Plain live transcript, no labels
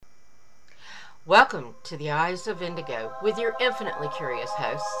Welcome to the Eyes of Indigo with your infinitely curious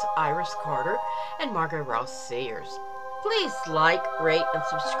hosts, Iris Carter and Margot Ross Sears. Please like, rate, and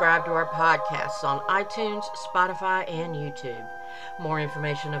subscribe to our podcasts on iTunes, Spotify, and YouTube. More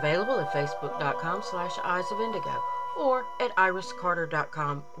information available at facebook.com/Eyes of Indigo or at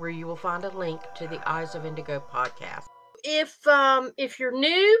iriscarter.com, where you will find a link to the Eyes of Indigo podcast. If you're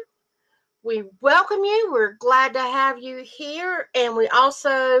new, we welcome you. We're glad to have you here, and we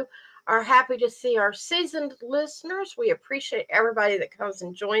also are happy to see our seasoned listeners. We appreciate everybody that comes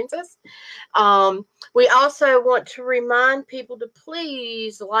and joins us. We also want to remind people to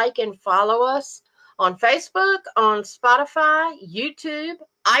please like and follow us on Facebook, on Spotify, YouTube,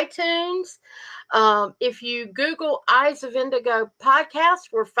 iTunes. If you Google Eyes of Indigo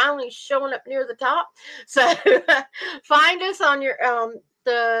podcast, we're finally showing up near the top. So find us on your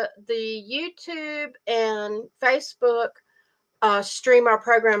the YouTube and Facebook. Stream our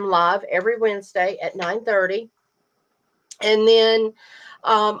program live every Wednesday at 9:30. And then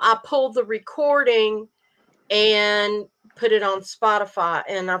I pulled the recording and put it on Spotify.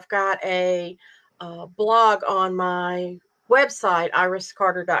 And I've got a blog on my website,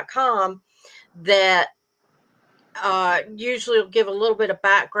 iriscarter.com, that usually will give a little bit of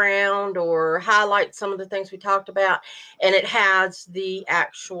background or highlight some of the things we talked about. And it has the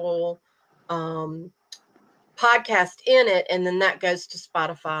actual podcast in it, and then that goes to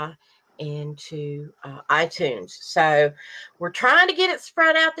Spotify and to iTunes. So we're trying to get it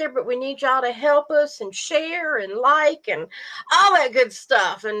spread out there, but we need y'all to help us and share and like and all that good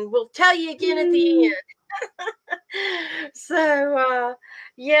stuff. And we'll tell you again at the end. So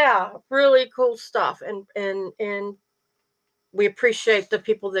yeah, really cool stuff. And we appreciate the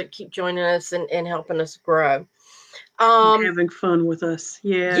people that keep joining us and helping us grow. Having fun with us.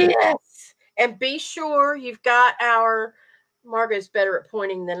 Yeah. Yes. And be sure you've got our, Margot's better at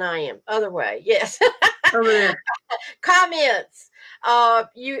pointing than I am. Other way, yes. Over there. Comments.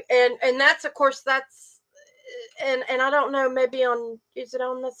 And that's, of course, that's, and I don't know, maybe is it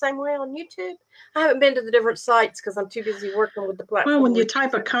on the same way on YouTube? I haven't been to the different sites because I'm too busy working with the platform. Well, when you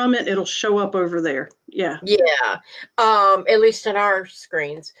type a comment, it'll show up over there. Yeah. Yeah. At least in our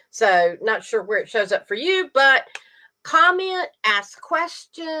screens. So not sure where it shows up for you, but comment, ask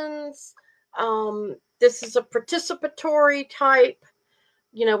questions. This is a participatory type.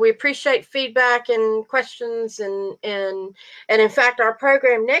 We appreciate feedback and questions, and in fact, our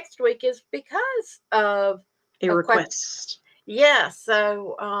program next week is because of a request. Yeah.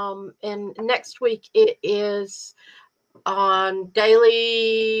 So, and next week it is on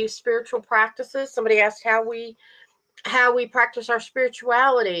daily spiritual practices. Somebody asked how we practice our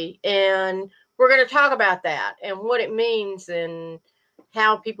spirituality, and we're going to talk about that and what it means and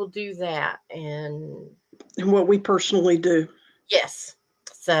how people do that and what we personally do. Yes.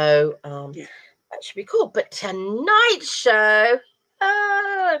 So that should be cool. But tonight's show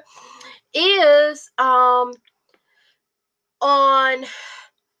is on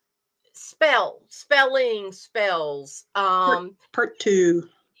spelling spells. Part 2.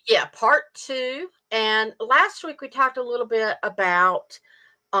 Yeah, part 2. And last week we talked a little bit about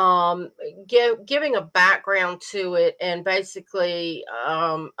giving a background to it, and basically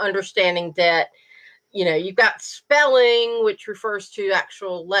understanding that you've got spelling, which refers to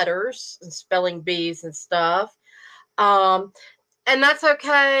actual letters and spelling bees and stuff, and that's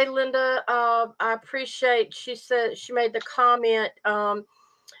okay. Linda, I appreciate, she said, she made the comment,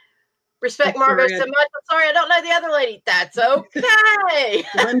 respect Margot so much. I'm sorry, I don't know the other lady. That's okay.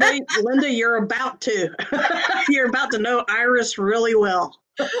 Linda, you're about to know Iris really well.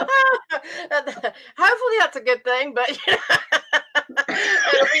 Hopefully that's a good thing, but it'll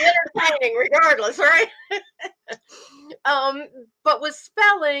be entertaining regardless, right? But with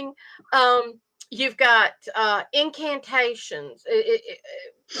spelling, you've got incantations,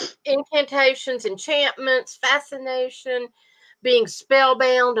 enchantments, fascination, being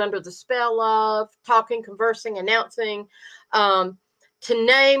spellbound, under the spell of, talking, conversing, announcing, to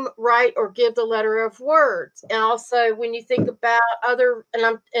name, write, or give the letter of words. And also when you think about other,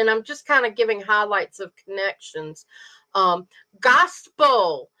 and I'm just kind of giving highlights of connections.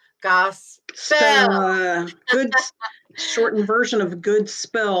 Gospel. Good shortened version of good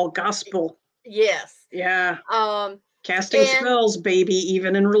spell, gospel. Yes. Yeah. Casting spells, baby,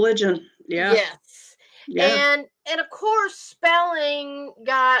 even in religion. Yeah. Yes. Yeah. And of course, spelling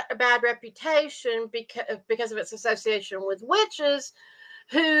got a bad reputation because of its association with witches,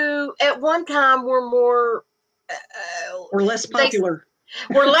 who at one time were more or less popular.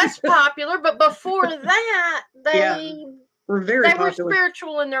 Were less popular, but before that, they were very popular. Were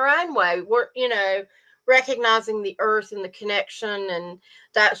spiritual in their own way. recognizing the earth and the connection and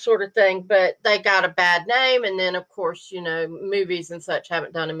that sort of thing, but they got a bad name. And then, of course, movies and such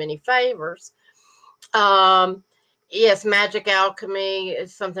haven't done them any favors. Yes, magic alchemy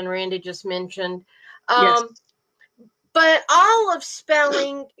is something Randy just mentioned. Yes. But all of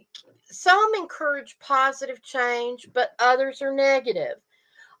spelling, some encourage positive change, but others are negative.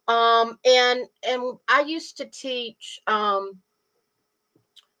 And I used to teach, what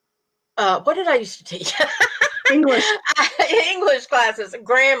did I used to teach? English. English classes,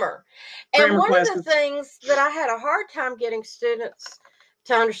 grammar. And Grammar one classes. of the things that I had a hard time getting students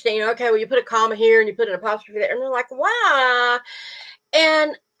to understand, okay, well, you put a comma here and you put an apostrophe there. And they're like, why?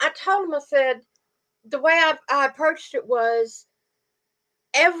 And I told them, I said, the way I approached it was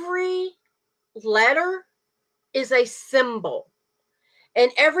every letter is a symbol.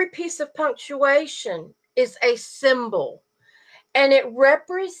 And every piece of punctuation is a symbol. And it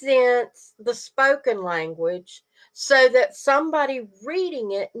represents the spoken language so that somebody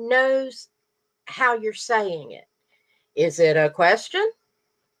reading it knows how you're saying it. Is it a question?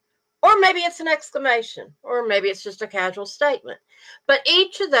 Or maybe it's an exclamation, or maybe it's just a casual statement. But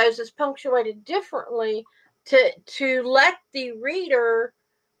each of those is punctuated differently to let the reader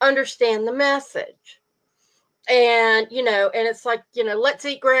understand the message. And, and it's like, let's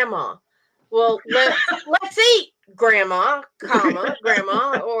eat grandma. Well, let's eat grandma, comma,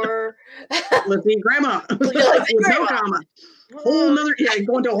 grandma, or let's eat grandma. Let's eat grandma. No comma.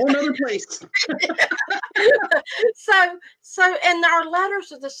 Going to a whole nother place. So, and our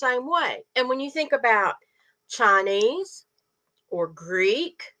letters are the same way. And when you think about Chinese or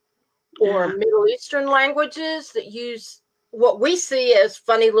Greek or Middle Eastern languages that use what we see as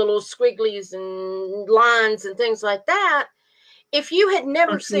funny little squigglies and lines and things like that, if you had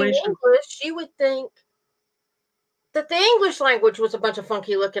never seen English, you would think that the English language was a bunch of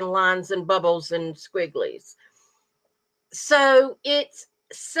funky looking lines and bubbles and squigglies. So it's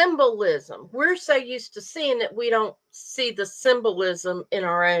symbolism. We're so used to seeing that we don't see the symbolism in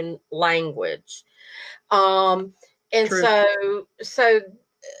our own language. And True. so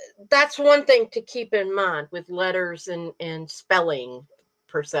that's one thing to keep in mind with letters and spelling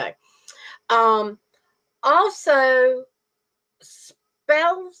per se. Also,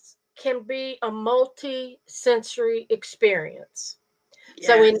 spells can be a multi-sensory experience. Yes.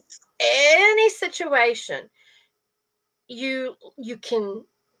 So in any situation, you can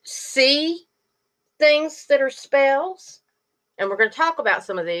see things that are spells, and we're going to talk about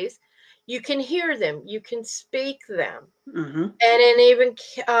some of these. You can hear them, you can speak them, and then even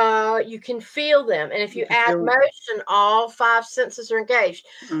you can feel them. And if you add motion, all 5 senses are engaged.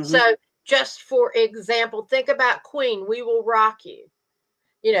 So just for example, think about Queen, We Will Rock You.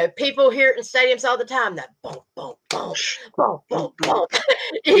 People hear it in stadiums all the time, that boom, boom, boom, boom, boom, boom.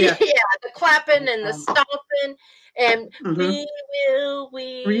 Yeah, the clapping and the stomping. And we will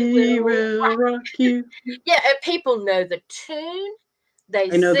rock you. Yeah, and people know the tune. They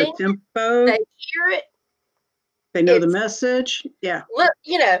know sing the tempo. They hear it. They know the message. Yeah.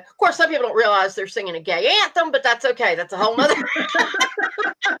 Of course, some people don't realize they're singing a gay anthem, but that's okay. That's a whole nother.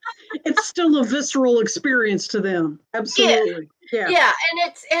 It's still a visceral experience to them. Absolutely. Yeah.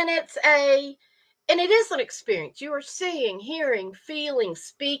 And it is an experience. You are seeing, hearing, feeling,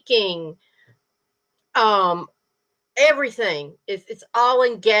 speaking, everything. It's all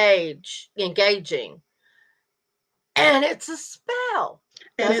engaging. And it's a spell.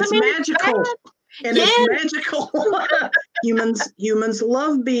 And it's magical. And it's magical. Humans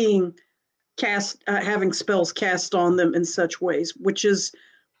love being having spells cast on them in such ways, which is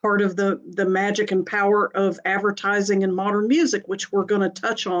part of the magic and power of advertising and modern music, which we're going to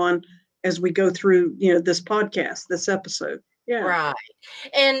touch on as we go through, this podcast, this episode. Yeah. Right.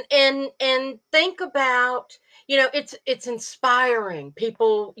 And think about, it's inspiring.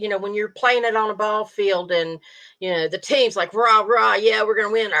 People, when you're playing it on a ball field and, the team's like, rah, rah, yeah, we're going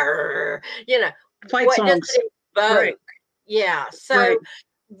to win. Fight songs. Right. Yeah. So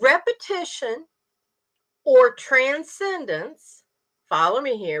repetition or transcendence, follow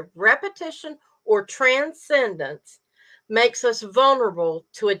me here, repetition or transcendence makes us vulnerable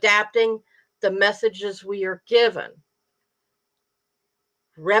to adapting the messages we are given.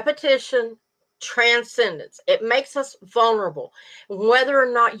 Repetition, transcendence. It makes us vulnerable. Whether or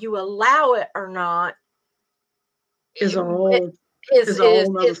not you allow it or not is part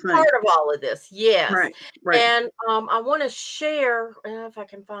of all of this. Yes. Right. And I want to share, if I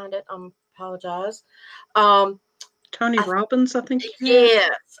can find it, I apologize. Tony Robbins, I think.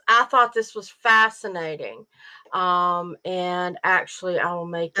 Yes. I thought this was fascinating. And actually I will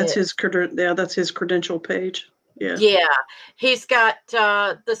make that's his credential page. Yeah. Yeah. He's got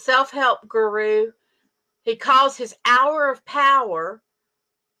the self-help guru He calls his hour of power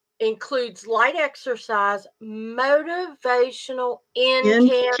includes light exercise, motivational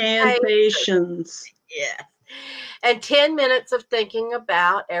Incantations. Yes. And 10 minutes of thinking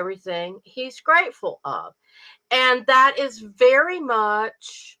about everything he's grateful of. And that is very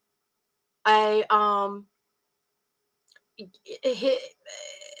much a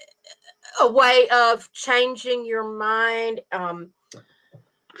way of changing your mind,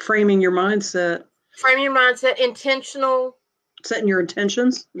 framing your mindset, intentional, setting your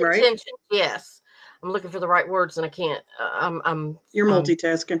intentions, right? Intentions, yes. I'm looking for the right words and I can't. You're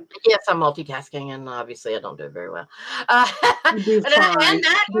multitasking. Yes, I'm multitasking, and obviously I don't do it very well. You do fine. And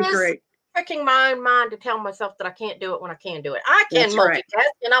that you do is great. tricking my own mind to tell myself that I can't do it when I can do it. I can That's multitask, right.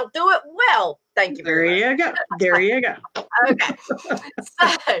 and I'll do it well. Thank you very much. There you go. Okay.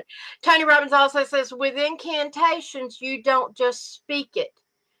 So, Tony Robbins also says, with incantations, you don't just speak it.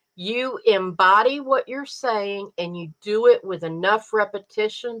 You embody what you're saying, and you do it with enough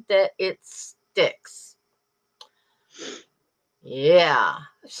repetition that it sticks. Yeah.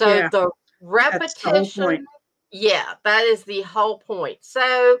 So the repetition. Yeah, that is the whole point.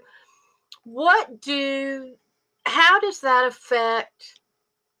 So how does that affect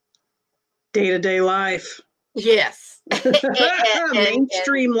day-to-day life? Yes.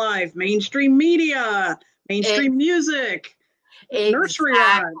 Mainstream life, mainstream media, mainstream music, nursery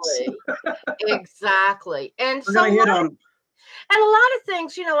rhymes. Exactly. And we're going to hit on them. And a lot of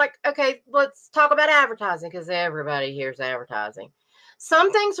things, like, okay, let's talk about advertising, because everybody hears advertising.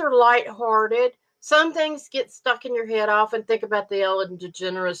 Some things are lighthearted. Some things get stuck in your head. I often think about the Ellen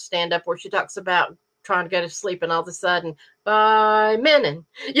DeGeneres stand-up where she talks about trying to go to sleep, and all of a sudden, by Menon.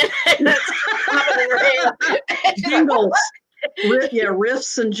 Jingles.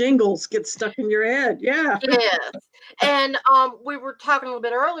 Riffs and jingles get stuck in your head. Yeah. Yes. And we were talking a little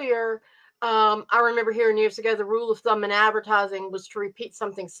bit earlier. I remember hearing years ago, the rule of thumb in advertising was to repeat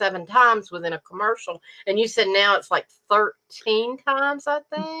something 7 times within a commercial. And you said now it's like 13 times, I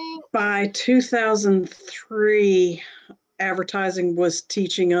think. By 2003, advertising was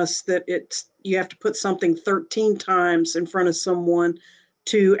teaching us that you have to put something 13 times in front of someone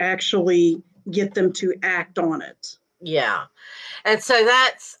to actually get them to act on it. Yeah. And so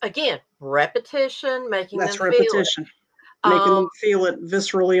that's, again, repetition, making them feel it. Making them feel it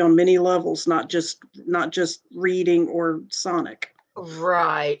viscerally on many levels, not just reading or sonic.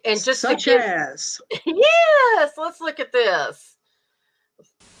 Right. And just as. Yes, let's look at this.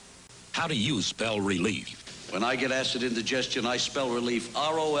 How do you spell relief? When I get acid indigestion, I spell relief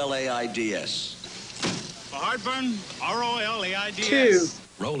ROLAIDS. For heartburn, ROLAIDS. 2.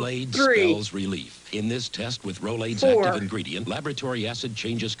 Rolaids spells relief. In this test with Rolaids active ingredient, laboratory acid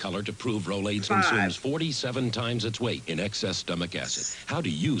changes color to prove Rolaids 5. consumes 47 times its weight in excess stomach acid. How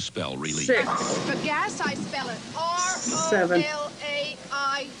do you spell relief? 6. For gas, I spell it ROLAIDS.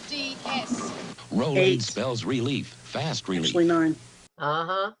 Rolaids spells relief. Fast relief. Actually 9.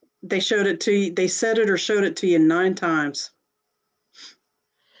 Uh-huh. They showed it to you. They said it or showed it to you 9 times.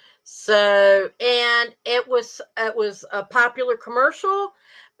 So, and it was a popular commercial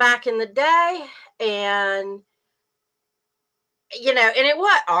back in the day, and and it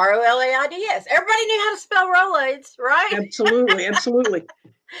what? ROLAIDS. Everybody knew how to spell Rolaids, right? Absolutely.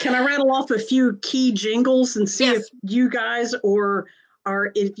 Can I rattle off a few key jingles and see if you guys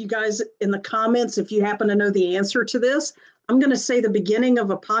if you guys in the comments, if you happen to know the answer to this? I'm going to say the beginning of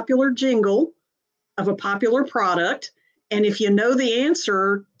a popular jingle of a popular product. And if you know the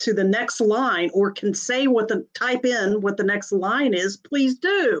answer to the next line or can say type in what the next line is, please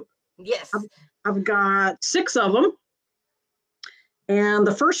do. Yes. I've got 6 of them. And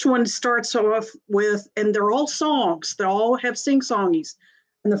the first one starts off with, and they're all songs. They all have sing-songies.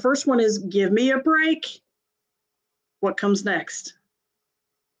 And the first one is, give me a break. What comes next?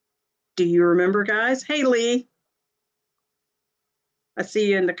 Do you remember, guys? Hey, Lee. I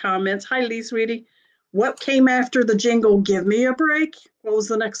see you in the comments. Hi, Lee, sweetie. What came after the jingle, give me a break? What was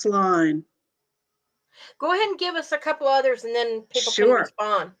the next line? Go ahead and give us a couple others, and then people can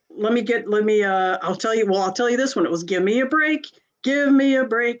respond. I'll tell you this one. It was, give me a break. Give me a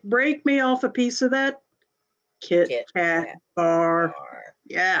break. Break me off a piece of that Kit Kat bar.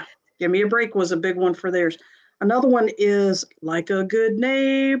 Yeah. Give me a break was a big one for theirs. Another one is, like a good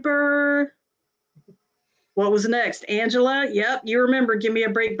neighbor. What was next? Angela? Yep, you remember, give me a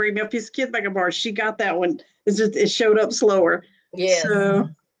break, break me a piece of Kit Kat bar. She got that one. It showed up slower. Yes. So,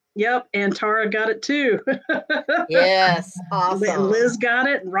 yep, and Tara got it too. Yes, awesome. And Liz got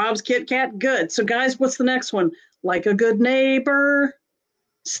it, and Rob's Kit Kat, good. So, guys, what's the next one? Like a good neighbor.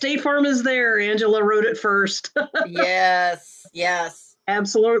 State Farm is there. Angela wrote it first. Yes.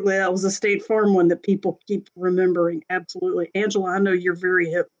 Absolutely. That was a State Farm one that people keep remembering. Absolutely. Angela, I know you're very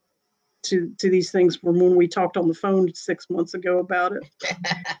hip to these things from when we talked on the phone 6 months ago about it.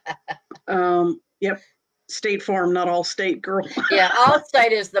 Yep. State Farm, not Allstate, girl. Yeah,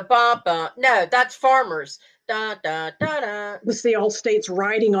 Allstate is the bump. No, that's Farmers. Da, da, da, da. But see, Allstate's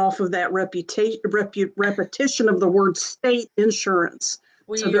riding off of that repetition of the word state insurance.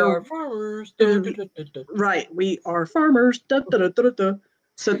 We are farmers. Da, da, da, da, da. Right. We are farmers. Da, da, da, da, da.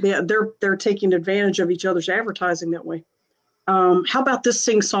 So they're taking advantage of each other's advertising that way. How about this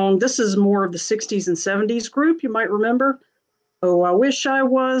sing song? This is more of the 60s and 70s group. You might remember. Oh, I wish I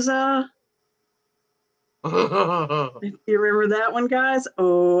was if you remember that one, guys.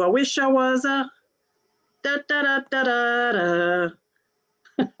 Oh, I wish I was da da da da da da.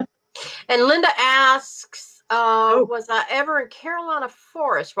 And Linda asks, was I ever in Carolina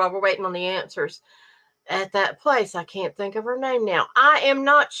Forest while we're waiting on the answers at that place? I can't think of her name now. I am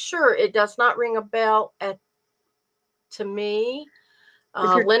not sure. It does not ring a bell to me.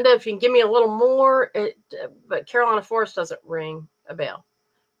 Linda, if you can give me a little more, but Carolina Forest doesn't ring a bell.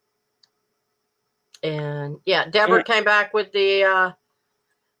 And yeah, Deborah came back with the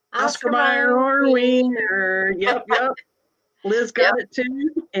Oscar Mayer Wiener. Yep. Liz got it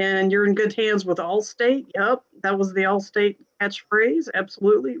too. And you're in good hands with Allstate. Yep. That was the Allstate catchphrase.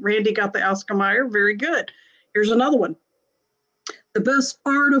 Absolutely. Randy got the Oscar Mayer. Very good. Here's another one. The best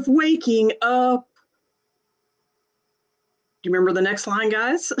part of waking up. Do you remember the next line,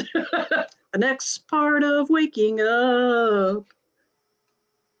 guys? The next part of waking up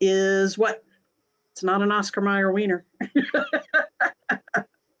is what? It's not an Oscar Mayer wiener. I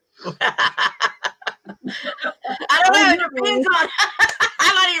don't know. It depends on.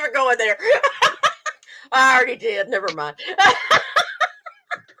 I'm not even going there. I already did. Never mind.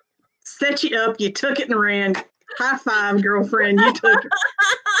 Set you up. You took it and ran. High five, girlfriend. You took it.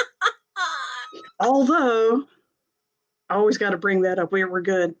 Although, I always got to bring that up. We're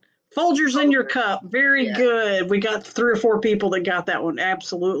good. Folgers in your cup. Very good. We got 3 or 4 people that got that one.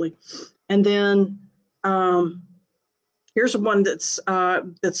 Absolutely. And then here's one that's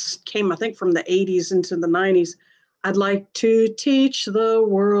came, I think, from the 80s into the 90s. I'd like to teach the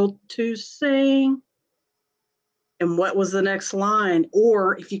world to sing. And what was the next line?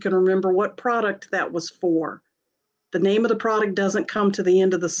 Or if you can remember what product that was for. The name of the product doesn't come to the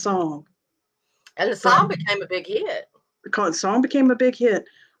end of the song. And the song became a big hit. The song became a big hit.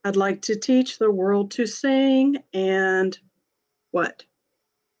 I'd like to teach the world to sing and what?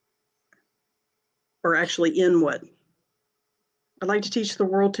 Or actually in what? I'd like to teach the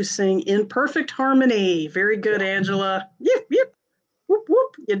world to sing in perfect harmony. Very good, Angela. Yep, yep. Whoop,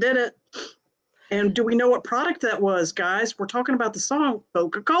 whoop. You did it. And do we know what product that was, guys? We're talking about the song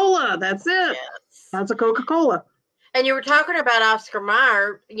Coca-Cola. That's it. Yes. That's a Coca-Cola. And you were talking about Oscar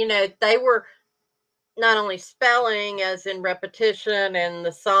Mayer. You know, they were not only spelling as in repetition and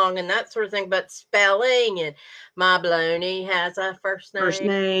the song and that sort of thing, but spelling. And my baloney has a first name. First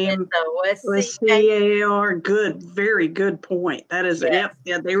name. It's O-S-C-A-R. Good. Very good point. That is it. Yep.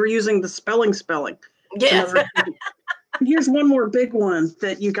 Yeah, they were using the spelling. Yes. Here's one more big one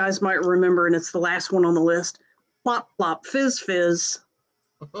that you guys might remember, and it's the last one on the list. Plop, plop, fizz, fizz.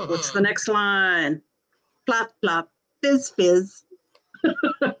 What's the next line? Plop, plop, fizz, fizz.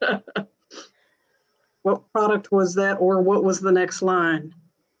 What product was that, or what was the next line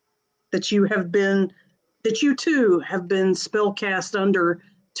that you too have been spellcast under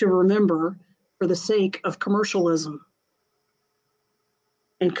to remember for the sake of commercialism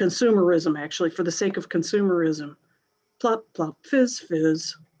and consumerism, actually, for the sake of consumerism. Plop, plop, fizz,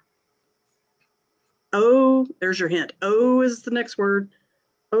 fizz. Oh, there's your hint. Oh is the next word.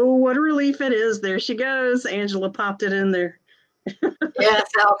 Oh, what a relief it is. There she goes. Angela popped it in there. Yes,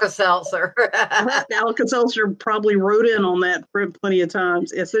 Alka-Seltzer. Alka-Seltzer probably wrote in on that plenty of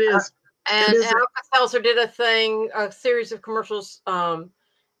times. Yes, it is. And Alka-Seltzer did a series of commercials.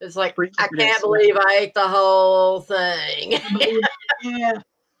 It's like, I can't believe I ate the whole thing. Yeah.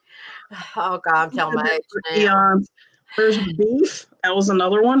 Oh, God, I'm telling my age now. There's beef. That was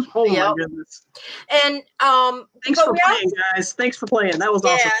another one. Oh, my goodness. And thanks for playing, guys. Thanks for playing. That was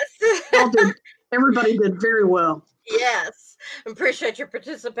awesome. Yes. Everybody did very well. Yes. Appreciate you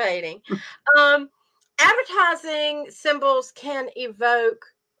participating. Advertising symbols can evoke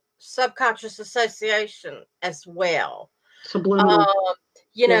subconscious association as well. Subliminal.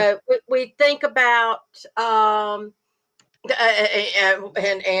 You know, we think about and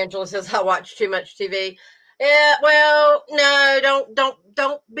Angela says, I watch too much TV. Yeah, well, no,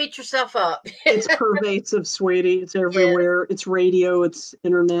 don't beat yourself up. It's pervasive, sweetie. It's everywhere. Yes. It's radio. It's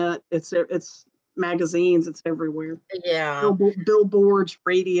internet. It's magazines. It's everywhere. Yeah. Billboards,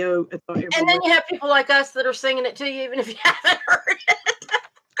 radio. It's everywhere. And then you have people like us that are singing it to you, even if you haven't heard it.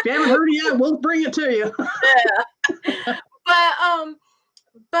 If you haven't heard it yet, we'll bring it to you. Yeah.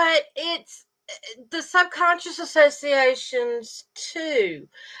 But it's the subconscious associations too.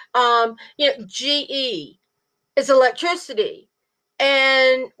 GE is electricity,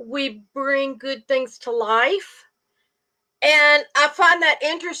 and we bring good things to life. And I find that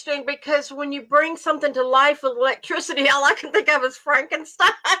interesting because when you bring something to life with electricity, all I can think of is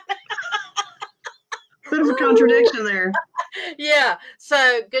Frankenstein. Bit of a contradiction there. Yeah.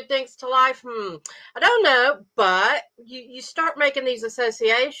 So good things to life. I don't know, but you start making these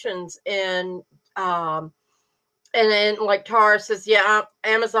associations, and then like Tara says, yeah,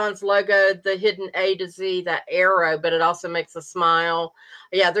 Amazon's logo, the hidden A to Z, that arrow, but it also makes a smile.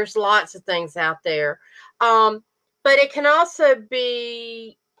 Yeah, there's lots of things out there. But it can also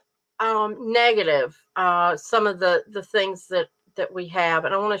be negative, some of the things that we have.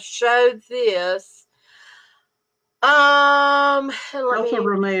 And I want to show this. Alfa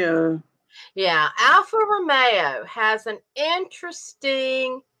Romeo. Yeah, Alfa Romeo has an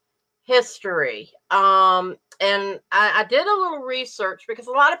interesting history. And I did a little research because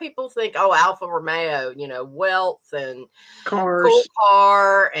a lot of people think, oh, Alfa Romeo, wealth and cars, cool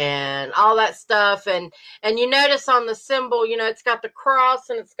car and all that stuff. And you notice on the symbol, it's got the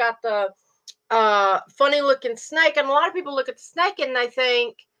cross and it's got the funny looking snake. And a lot of people look at the snake and they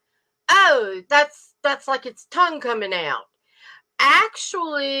think, oh, that's like its tongue coming out.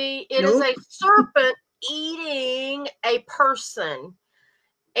 Actually, it is a serpent eating a person.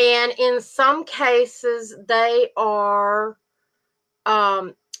 And in some cases, they are,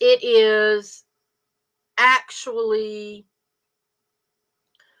 it is actually,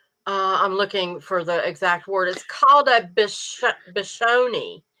 I'm looking for the exact word. It's called a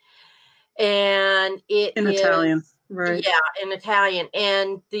Biscione. And it in Italian, right? Yeah, in Italian.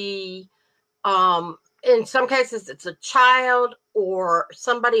 And the, in some cases, it's a child or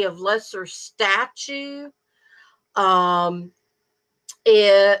somebody of lesser stature.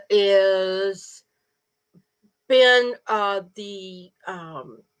 It is been the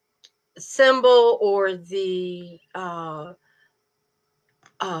symbol or the I've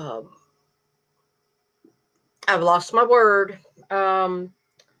lost my word.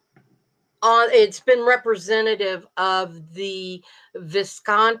 It's been representative of the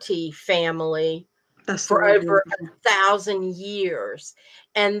Visconti family for over 1,000 years,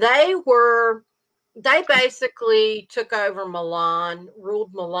 and they basically took over Milan,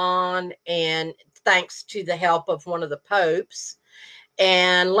 ruled Milan, and thanks to the help of one of the popes.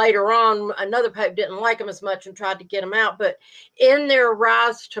 And later on, another pope didn't like them as much and tried to get them out. But in their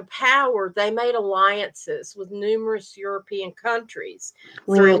rise to power, they made alliances with numerous European countries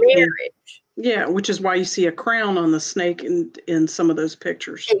through marriage. Yeah, which is why you see a crown on the snake in some of those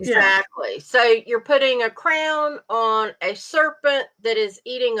pictures. Exactly. Yeah. So you're putting a crown on a serpent that is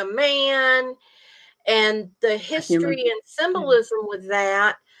eating a man. And the history and symbolism with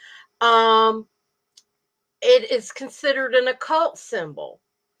that, it is considered an occult symbol.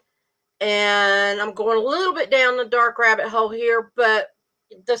 And I'm going a little bit down the dark rabbit hole here, but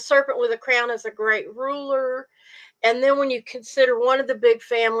the serpent with a crown is a great ruler. And then when you consider one of the big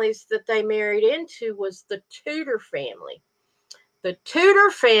families that they married into was the Tudor family. The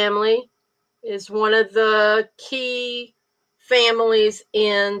Tudor family is one of the key families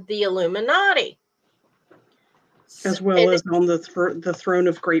in the Illuminati. As well as on the throne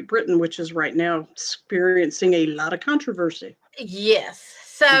of Great Britain, which is right now experiencing a lot of controversy. Yes.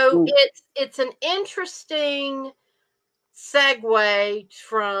 So it's an interesting segue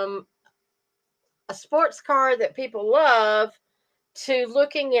from a sports car that people love to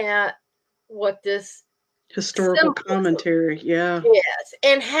looking at what this historical commentary. Yeah. Yes.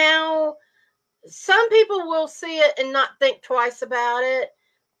 And how some people will see it and not think twice about it.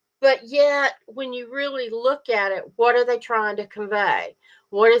 But yet, when you really look at it, what are they trying to convey?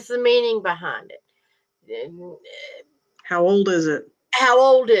 What is the meaning behind it? How old is it? How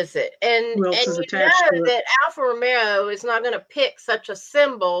old is it? And you know that Alfa Romeo is not going to pick such a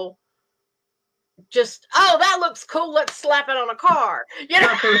symbol. Just, oh, that looks cool. Let's slap it on a car.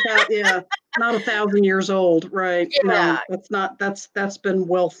 Not 1,000 years old, right? Yeah. No, that's been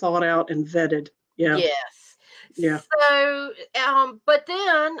well thought out and vetted. Yeah. Yes. Yeah. So, but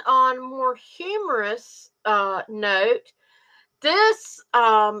then on more humorous note, this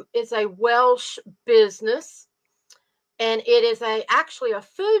is a Welsh business, and it is actually a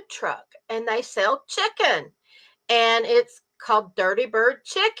food truck, and they sell chicken, and it's called Dirty Bird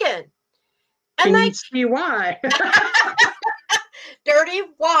Chicken. And they see why. Dirty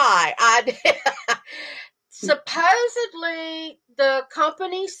why? Supposedly, the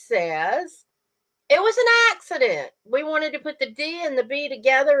company says it was an accident. We wanted to put the D and the B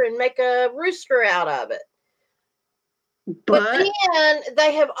together and make a rooster out of it. But then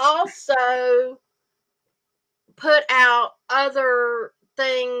they have also put out other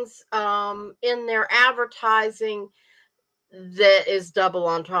things in their advertising that is double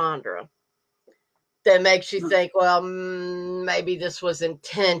entendre. That makes you think, well, maybe this was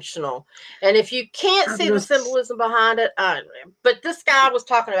intentional. And if you can't see the symbolism behind it, but this guy was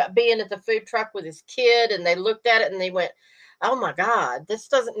talking about being at the food truck with his kid, and they looked at it and they went, oh my God, this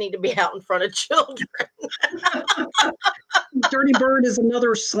doesn't need to be out in front of children. Dirty bird is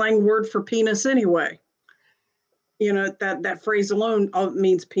another slang word for penis anyway. You know, that phrase alone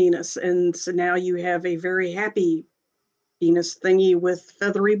means penis. And so now you have a very happy penis thingy with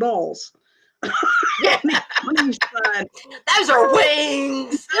feathery balls. Yeah. Those are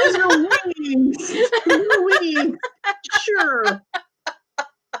wings. Those are wings. Wings. Sure.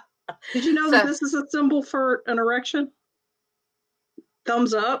 Did you know that this is a symbol for an erection?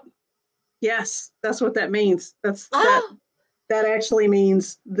 Thumbs up. Yes, that's what that means. That actually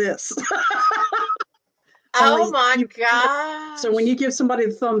means this. Oh my God. So when you give somebody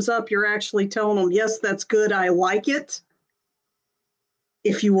the thumbs up, you're actually telling them, yes, that's good. I like it.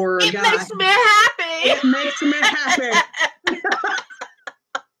 If you were a guy. It makes me happy. It makes me happy.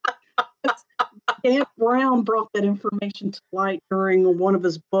 Dan Brown brought that information to light during one of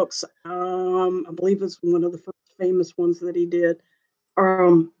his books. I believe it's one of the first famous ones that he did.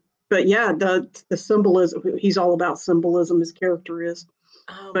 But yeah, the symbolism, he's all about symbolism, his character is.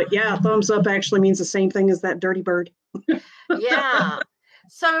 Oh, but yeah, thumbs up actually means the same thing as that dirty bird. Yeah.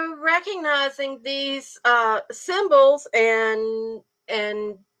 So recognizing these symbols and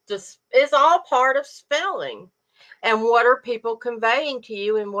this is all part of spelling. And what are people conveying to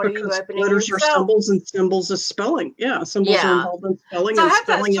you, and what are you opening letters yourself? Are symbols, and symbols is spelling. Yeah, symbols are involved in spelling, so and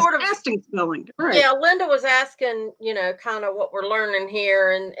spelling is casting spelling. Right. Yeah, Linda was asking, kind of what we're learning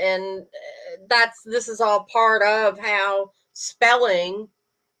here, and this is all part of how spelling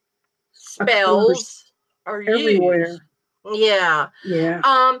spells are everywhere. Used. Yeah.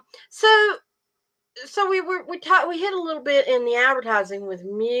 Yeah. So we hit a little bit in the advertising with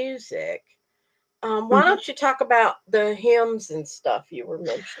music. Why don't you talk about the hymns and stuff you were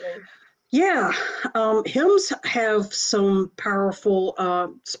mentioning? Yeah, hymns have some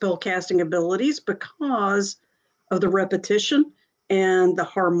powerful spell casting abilities because of the repetition and the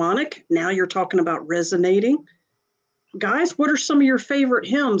harmonic. Now you're talking about resonating. Guys, what are some of your favorite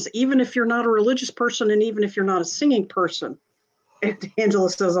hymns, even if you're not a religious person and even if you're not a singing person? And Angela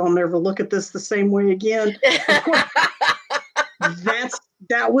says, I'll never look at this the same way again.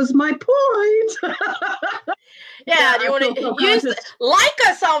 That was my point. Yeah, do you want to like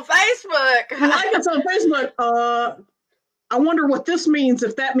us on Facebook? Like us on Facebook. I wonder what this means,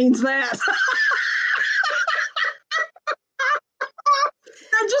 if that means that.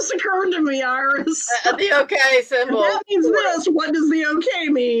 That just occurred to me, Iris. The okay symbol. If that means this. What does the okay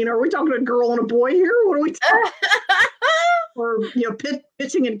mean? Are we talking a girl and a boy here? What are we talking? Or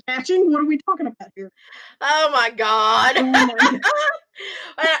pitching and catching? What are we talking about here? Oh my God. Oh my God.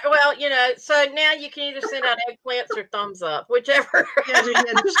 Well, so now you can either send out eggplants or thumbs up, whichever.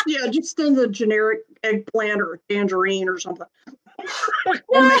 Just send a generic eggplant or tangerine or something.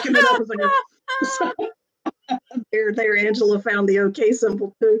 I'm making it up as I go. There, Angela found the okay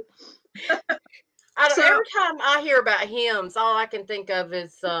symbol too. Every time I hear about hymns, all I can think of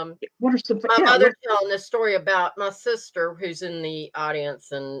is what are some, my mother telling this story about my sister, who's in the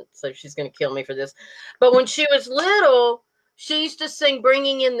audience, and so she's going to kill me for this. But when she was little, she used to sing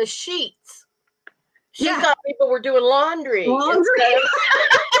 "Bringing in the Sheets." She thought people were doing laundry.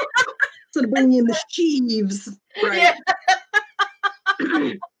 So bringing in the sheaves, right?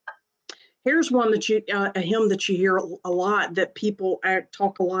 Yeah. Here's one that a hymn that you hear a lot, that people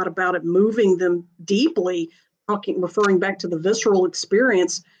talk a lot about it, moving them deeply, referring back to the visceral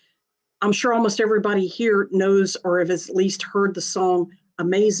experience. I'm sure almost everybody here knows or has at least heard the song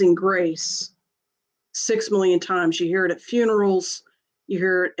Amazing Grace 6 million times. You hear it at funerals, you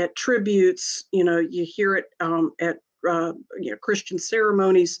hear it at tributes, you hear it at Christian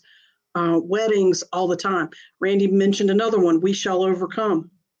ceremonies, weddings, all the time. Randy mentioned another one, We Shall Overcome.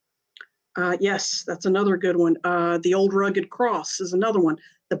 Yes, that's another good one. The Old Rugged Cross is another one.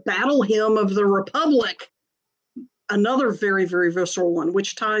 The Battle Hymn of the Republic, another very, very visceral one,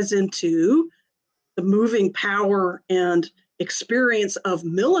 which ties into the moving power and experience of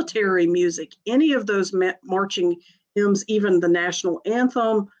military music. Any of those marching hymns, even the national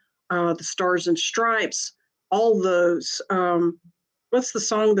anthem, the Stars and Stripes, all those. What's the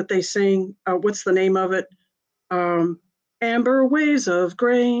song that they sing? What's the name of it? Amber waves of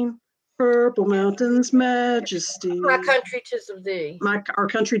grain, purple mountains majesty. My country 'tis of thee. Our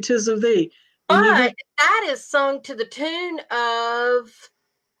country 'tis of thee. But that is sung to the tune of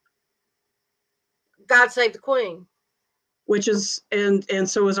God Save the Queen. Which is, and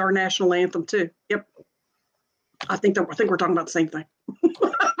so is our national anthem too. Yep. I think we're talking about the same thing.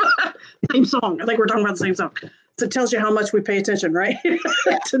 Same song. I think we're talking about the same song. So it tells you how much we pay attention, right?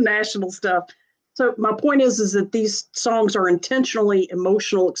 to national stuff. So my point is that these songs are intentionally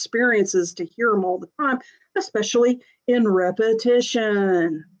emotional experiences to hear them all the time, especially in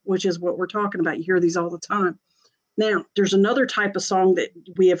repetition, which is what we're talking about. You hear these all the time. Now, there's another type of song that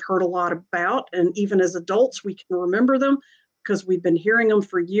we have heard a lot about, and even as adults, we can remember them because we've been hearing them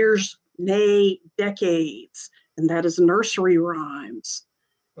for years, nay, decades, and that is nursery rhymes.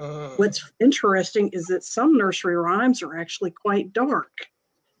 What's interesting is that some nursery rhymes are actually quite dark.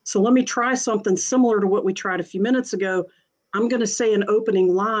 So let me try something similar to what we tried a few minutes ago. I'm going to say an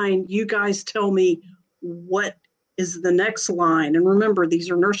opening line. You guys tell me what is the next line. And remember,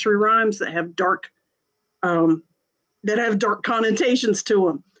 these are nursery rhymes that have dark connotations to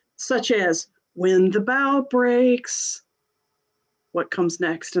them, such as when the bough breaks. What comes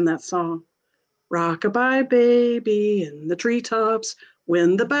next in that song? Rock-a-bye baby in the treetops.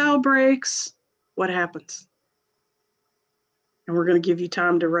 When the bough breaks, what happens? And we're going to give you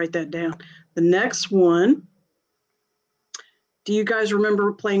time to write that down. The next one, do you guys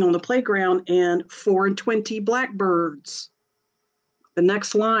remember playing on the playground and 4 and 20 blackbirds? The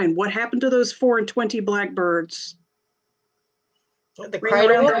next line, what happened to those 4 and 20 blackbirds? The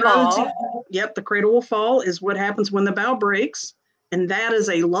cradle will fall. Yep, the cradle will fall is what happens when the bough breaks. And that is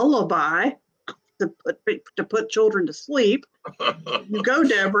a lullaby to put children to sleep. You go,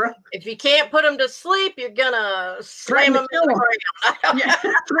 Deborah. If you can't put them to sleep, you're gonna slam them in the ground. Yeah,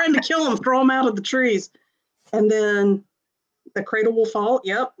 threaten to kill them, throw them out of the trees. And then the cradle will fall.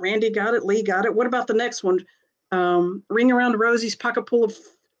 Yep, Randy got it, Lee got it. What about the next one? Ring around Rosie's pocket full of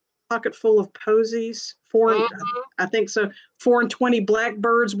posies. I think so. 4 and 20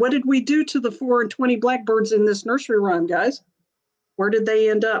 blackbirds. What did we do to the 4 and 20 blackbirds in this nursery rhyme, guys? Where did they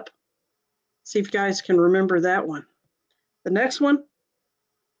end up? See if you guys can remember that one. The next one,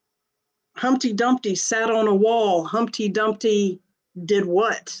 Humpty Dumpty sat on a wall. Humpty Dumpty did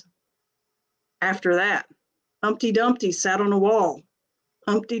what? After that, Humpty Dumpty sat on a wall.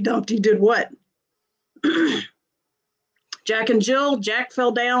 Humpty Dumpty did what? Jack and Jill, Jack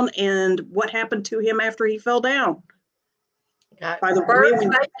fell down, and what happened to him after he fell down? By the birds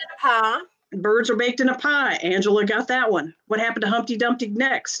baked in a pie. Birds are baked in a pie. Angela got that one. What happened to Humpty Dumpty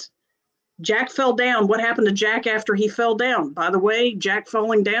next? Jack fell down. What happened to Jack after he fell down? By the way, Jack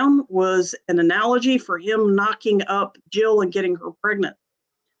falling down was an analogy for him knocking up Jill and getting her pregnant.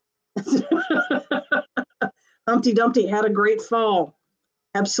 Humpty Dumpty had a great fall.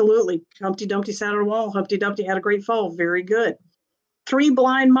 Absolutely. Humpty Dumpty sat on a wall. Humpty Dumpty had a great fall. Very good. 3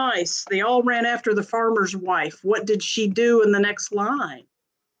 blind mice. They all ran after the farmer's wife. What did she do in the next line?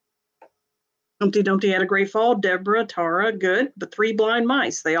 Humpty Dumpty had a great fall. Deborah, Tara, good. The 3 blind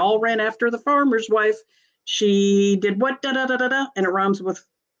mice. They all ran after the farmer's wife. She did what? Da-da-da-da-da. And it rhymes with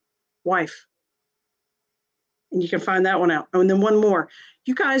wife. And you can find that one out. Oh, and then one more.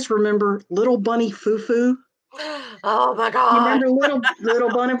 You guys remember Little Bunny Foo-Foo? Oh, my God. You remember little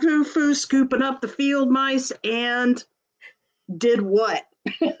Bunny Foo-Foo scooping up the field mice and did what?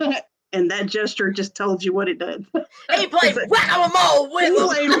 And that gesture just told you what it did. He played whack-a-mole with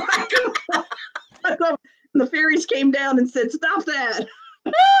them. And the fairies came down and said, "Stop that."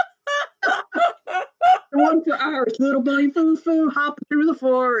 One for Iris. Little Bunny Foo-Foo hopping through the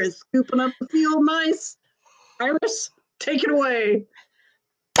forest, scooping up the field mice. Iris, take it away.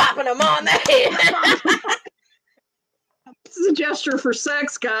 Popping them on the head. This is a gesture for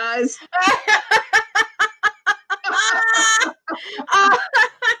sex, guys.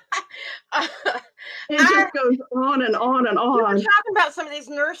 It just goes on and on and on. We were talking about some of these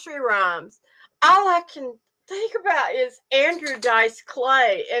nursery rhymes. All I can think about is Andrew Dice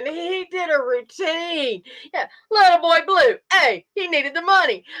Clay, and he did a routine. Yeah, Little Boy Blue. Hey, he needed the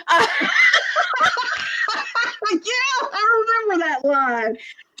money. Yeah, I remember that line.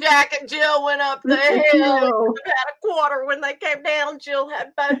 Jack and Jill went up the hill. Had a quarter when they came down. Jill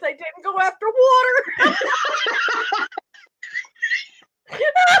had both. They didn't go after water.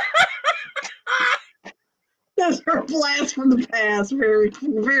 Those are blasts from the past. Very,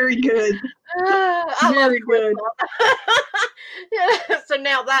 very good. Very good. Yeah, so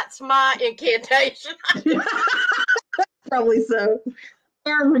now that's my incantation. Probably so.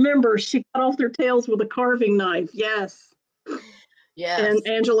 I remember she cut off their tails with a carving knife. Yes. Yes. And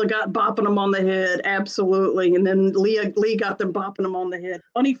Angela got bopping them on the head. Absolutely. And then Lee got them bopping them on the head.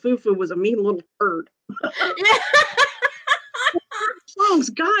 Funny Fufu was a mean little bird. Yeah. Songs,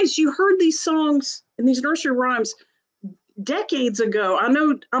 guys, you heard these songs and these nursery rhymes decades ago. I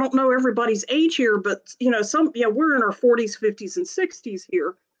don't know everybody's age here, but we're in our 40s, 50s, and 60s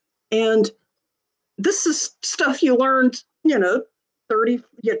here. And this is stuff you learned, 20,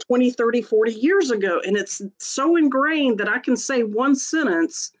 30, 40 years ago. And it's so ingrained that I can say one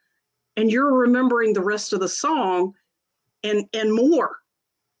sentence and you're remembering the rest of the song and more.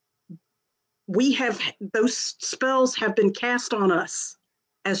 Those spells have been cast on us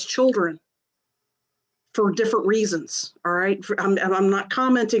as children for different reasons. All right. I'm not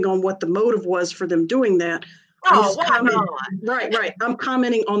commenting on what the motive was for them doing that. Oh, why not? Right. I'm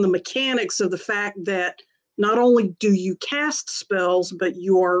commenting on the mechanics of the fact that not only do you cast spells, but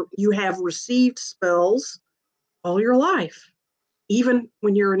you have received spells all your life, even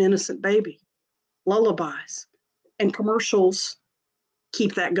when you're an innocent baby. Lullabies and commercials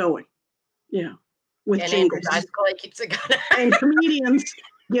keep that going. Yeah, with and jingles. Clay keeps it going. And comedians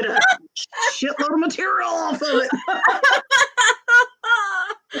get a shitload of material off of it.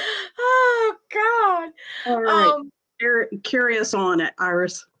 Oh, God. All right. Curious on it,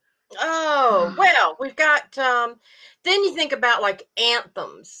 Iris. Oh, well, we've got, then you think about like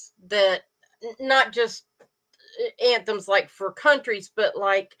anthems that, not just anthems like for countries, but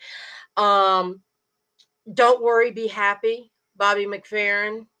like, Don't Worry, Be Happy, Bobby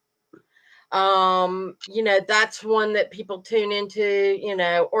McFerrin. That's one that people tune into,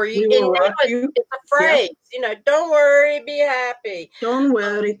 or it's a phrase, don't worry, be happy. Don't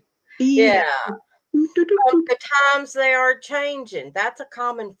worry. Be happy. The times they are changing. That's a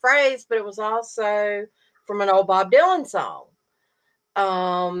common phrase, but it was also from an old Bob Dylan song.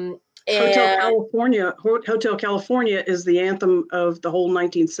 Hotel California is the anthem of the whole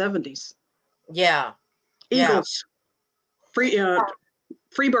 1970s. Yeah. Eagles.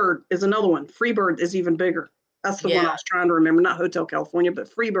 Freebird is another one. Freebird is even bigger. That's the one I was trying to remember. Not Hotel California, but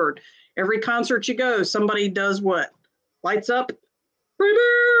Freebird. Every concert you go, somebody does what? Lights up.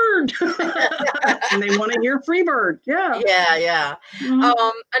 Freebird. And they want to hear Freebird. Yeah. Yeah. Mm-hmm.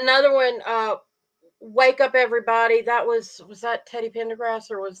 Another one, Wake Up Everybody. That was that Teddy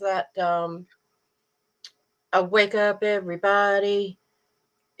Pendergrass, or was that Wake Up Everybody?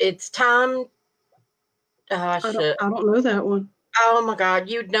 It's time. I don't know that one. Oh my God,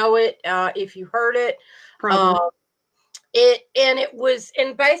 you'd know it if you heard it. Probably. It's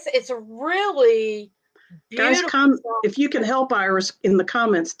a really beautiful guys, song. If you can help Iris in the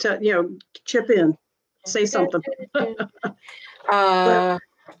comments, chip in, say something. Freebird.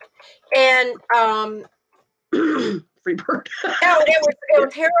 it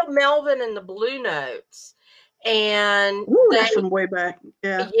was Harold Melvin and the Blue Notes. And that's from way back.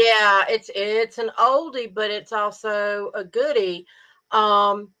 Yeah, it's an oldie, but it's also a goodie.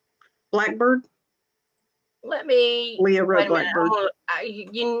 Blackbird. Leah wrote Blackbird. I'm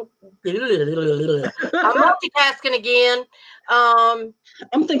multitasking again. I'm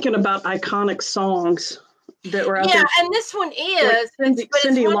thinking about iconic songs that were out there. Yeah, and this one is like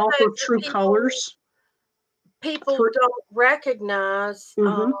Cyndi Lauper, True Colors. People don't recognize.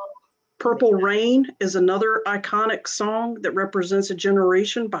 Mm-hmm. Purple Rain is another iconic song that represents a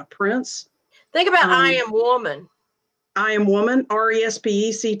generation by Prince. Think about I Am Woman. I Am Woman,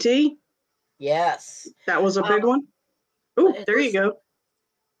 RESPECT. Yes. That was a big one. Oh, there you go.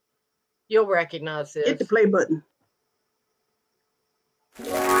 You'll recognize this. Hit the play button.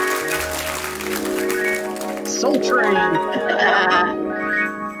 Soul Train.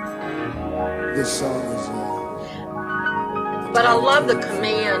 This song is but I love the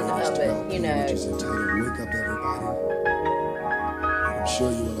command of it, Wake up, everybody. I'm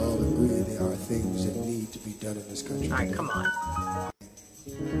sure you will all agree there are things that need to be done in this country. All right, come on.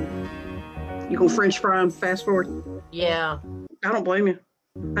 You gonna French fry them fast forward? Yeah. I don't blame you.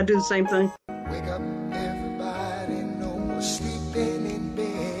 I do the same thing. Wake up, everybody. No more sleeping in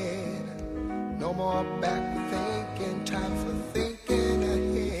bed. No more back thinking. Time for thinking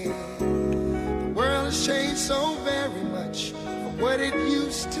ahead. The world has changed so very much from what it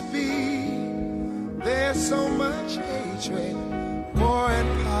used to be. There's so much hatred, war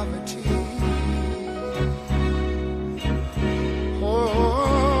and poverty.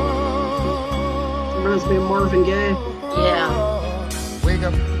 Reminds me of Marvin Gaye. Yeah. Wake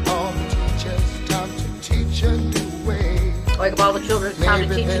up all the teachers, time to teach a new way. Wake up all the children, time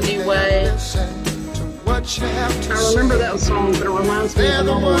to teach a new way. Listen to what much have to I remember that song, but it reminds me of They're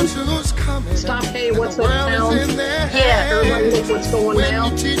the another one. ones who's coming. Stop, hey, what's The that world is sound? in their Yeah, Everybody hands. look what's going When now.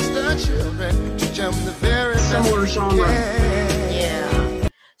 you teach the children, teach them the very Similar best genre. Yeah.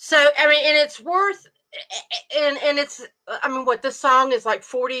 So, I mean, and it's worth, and it's, I mean, what, this song is like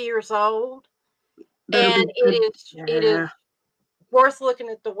 40 years old, Better be and good. it is Yeah. worth looking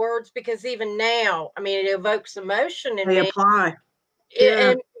at the words, because even now, I mean, it evokes emotion in They me. apply. Yeah.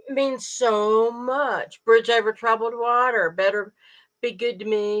 It means so much. Bridge over troubled water, better be good to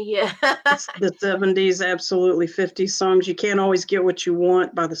me. Yeah. It's the 70s, absolutely 50s songs. You Can't Always Get What You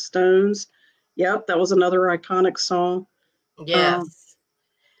Want by the Stones. Yep, that was another iconic song. Yes.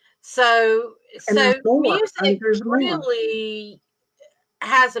 So And there's more. music There's more. really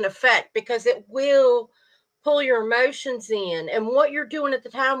has an effect, because it will pull your emotions in, and what you're doing at the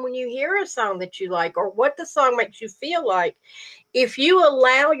time when you hear a song that you like, or what the song makes you feel like. If you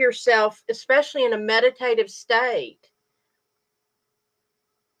allow yourself, especially in a meditative state,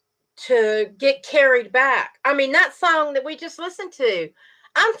 to get carried back. I mean, that song that we just listened to,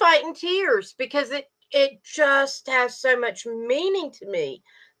 I'm fighting tears, because it just has so much meaning to me.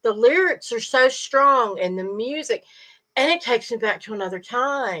 The lyrics are so strong, and the music, and it takes me back to another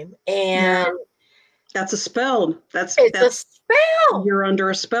time. And Yeah. That's a spell. it's a spell. You're under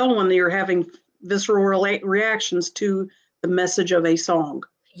a spell when you're having visceral reactions to the message of a song.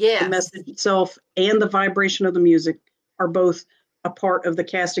 Yes. The message itself and the vibration of the music are both a part of the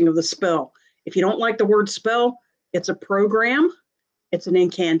casting of the spell. If you don't like the word spell, it's a program, it's an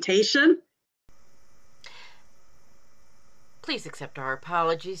incantation. Please accept our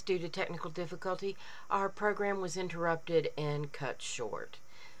apologies due to technical difficulty. Our program was interrupted and cut short.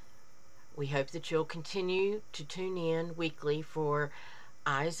 We hope that you'll continue to tune in weekly for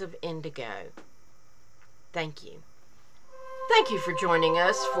Eyes of Indigo. Thank you. Thank you for joining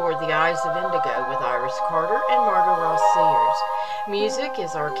us for The Eyes of Indigo with Iris Carter and Margot Ross Sears. Music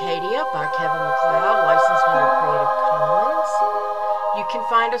is Arcadia by Kevin MacLeod, licensed under Creative Commons. You can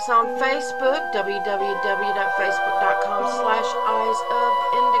find us on Facebook,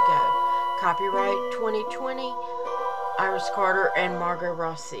 www.facebook.com/EyesOfIndigo. Copyright 2020, Iris Carter and Margot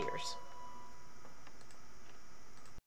Ross Sears.